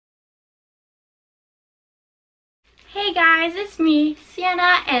Hey guys, it's me,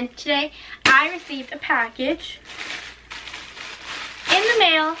 Sienna, and today I received a package in the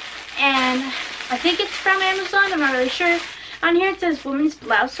mail, and I think it's from Amazon, I'm not really sure. On here it says women's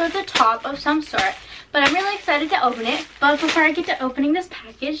blouse, so it's a top of some sort, but I'm really excited to open it. But before I get to opening this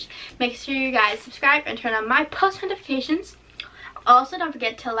package, make sure you guys subscribe and turn on my post notifications. Also, don't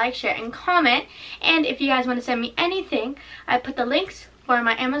forget to like, share, and comment. And if you guys want to send me anything, I put the links for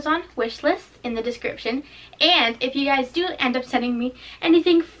my Amazon wish list in the description. And if you guys do end up sending me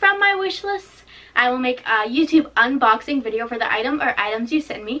anything from my wish list, I will make a YouTube unboxing video for the item or items you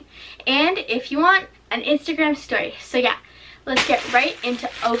send me. And if you want, an Instagram story. So yeah, let's get right into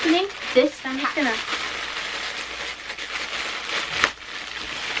opening this. I'm just gonna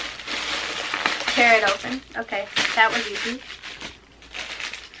tear it open. Okay, that was easy.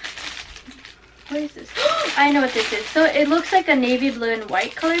 What is this? I know what this is. So it looks like a navy blue and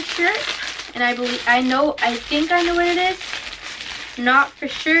white colored shirt, and I think I know what it is. Not for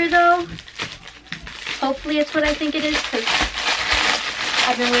sure though. Hopefully it's what I think it is, because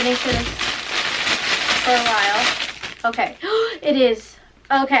I've been waiting for this for a while. Okay, it is.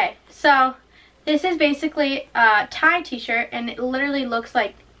 Okay, so this is basically a tie t-shirt, and it literally looks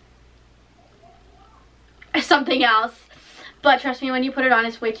like something else. But trust me, when you put it on,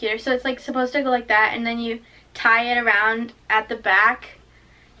 it's way cuter. So it's like supposed to go like that, and then you tie it around at the back.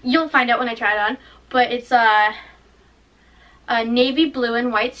 You'll find out when I try it on. But it's a navy blue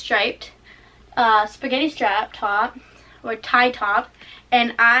and white striped spaghetti strap top, or tie top.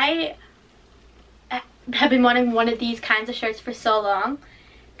 And I have been wanting one of these kinds of shirts for so long,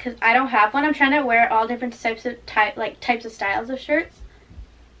 because I don't have one. I'm trying to wear all different types of styles of shirts.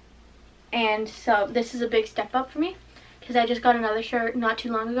 And so this is a big step up for me, because I just got another shirt not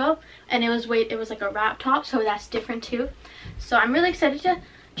too long ago, and it was like a wrap top, so that's different too. So I'm really excited to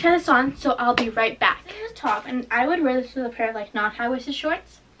try this on, so I'll be right back. This is a top, and I would wear this with a pair of like not high-waisted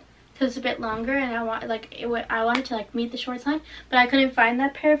shorts, because it's a bit longer, and I wanted to like meet the shorts line, but I couldn't find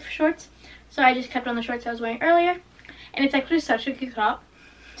that pair of shorts, so I just kept on the shorts I was wearing earlier. And it's actually such a cute top.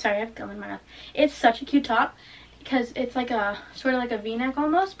 Sorry, I have gum in my mouth. It's such a cute top, because it's like a sort of like a v-neck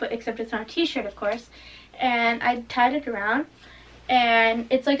almost, but except it's not a t-shirt, of course. And I tied it around, and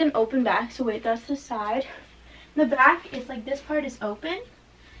it's like an open back. So wait, that's the side. The back is like, this part is open,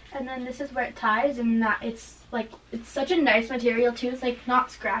 and then this is where it ties, and that it's such a nice material too. It's like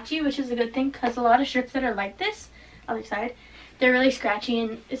not scratchy, which is a good thing, because a lot of shirts that are like this, other side, they're really scratchy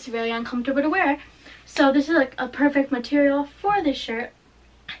and it's really uncomfortable to wear. So this is like a perfect material for this shirt,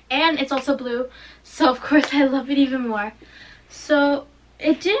 and it's also blue, so of course I love it even more. So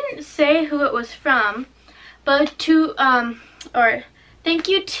it didn't say who it was from, but thank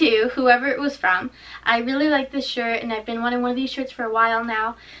you to whoever it was from. I really like this shirt, and I've been wanting one of these shirts for a while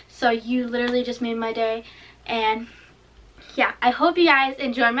now, so you literally just made my day. And yeah, I hope you guys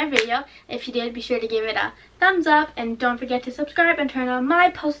enjoyed my video. If you did, be sure to give it a thumbs up, and don't forget to subscribe and turn on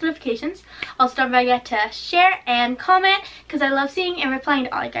my post notifications. Also, don't forget to share and comment, because I love seeing and replying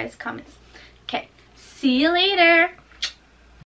to all you guys' comments. Okay, see you later.